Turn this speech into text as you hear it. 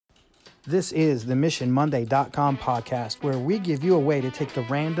This is the MissionMonday.com podcast, where we give you a way to take the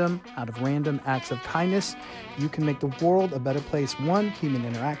random out of random acts of kindness. You can make the world a better place, one human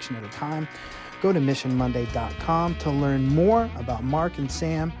interaction at a time. Go to MissionMonday.com to learn more about Mark and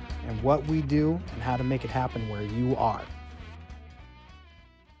Sam and what we do and how to make it happen where you are.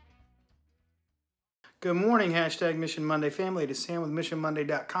 Good morning, hashtag Mission Monday family. It is Sam with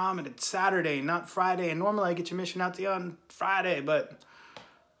MissionMonday.com, and it's Saturday, not Friday. And normally I get your mission out to you on Friday, but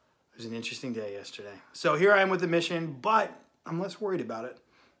it was an interesting day yesterday. So here I am with the mission, but I'm less worried about it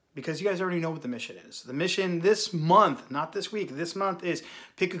because you guys already know what the mission is. The mission this month, not this week, this month is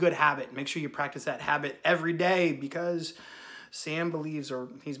pick a good habit. Make sure you practice that habit every day because Sam believes, or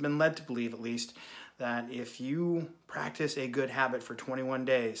he's been led to believe at least, that if you practice a good habit for 21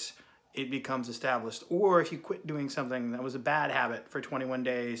 days, it becomes established. Or if you quit doing something that was a bad habit for 21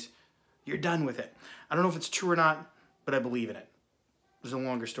 days, you're done with it. I don't know if it's true or not, but I believe in it. There's a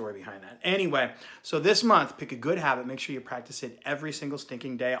longer story behind that. Anyway, so this month, pick a good habit. Make sure you practice it every single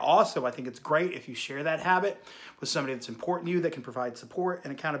stinking day. Also, I think it's great if you share that habit with somebody that's important to you that can provide support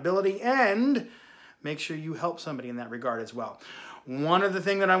and accountability, and make sure you help somebody in that regard as well. One other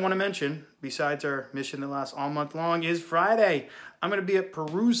thing that I want to mention, besides our mission that lasts all month long, is Friday. I'm going to be at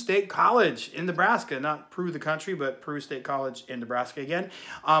Peru State College in Nebraska, not Peru the country, but Peru State College in Nebraska again,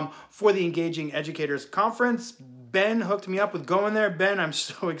 for the Engaging Educators Conference. Ben hooked me up with going there. Ben, I'm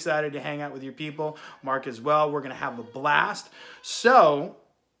so excited to hang out with your people. Mark as well. We're going to have a blast. So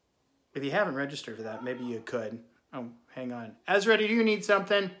if you haven't registered for that, maybe you could. Oh, hang on. Ezra, do you need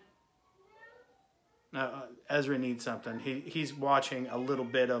something? Ezra needs something. He's watching a little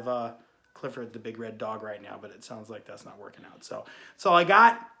bit of Clifford the Big Red Dog right now, but it sounds like that's not working out. So that's all I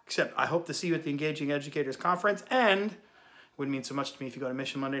got, except I hope to see you at the Engaging Educators Conference, and it wouldn't mean so much to me if you go to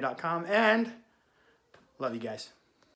missionmonday.com, and love you guys.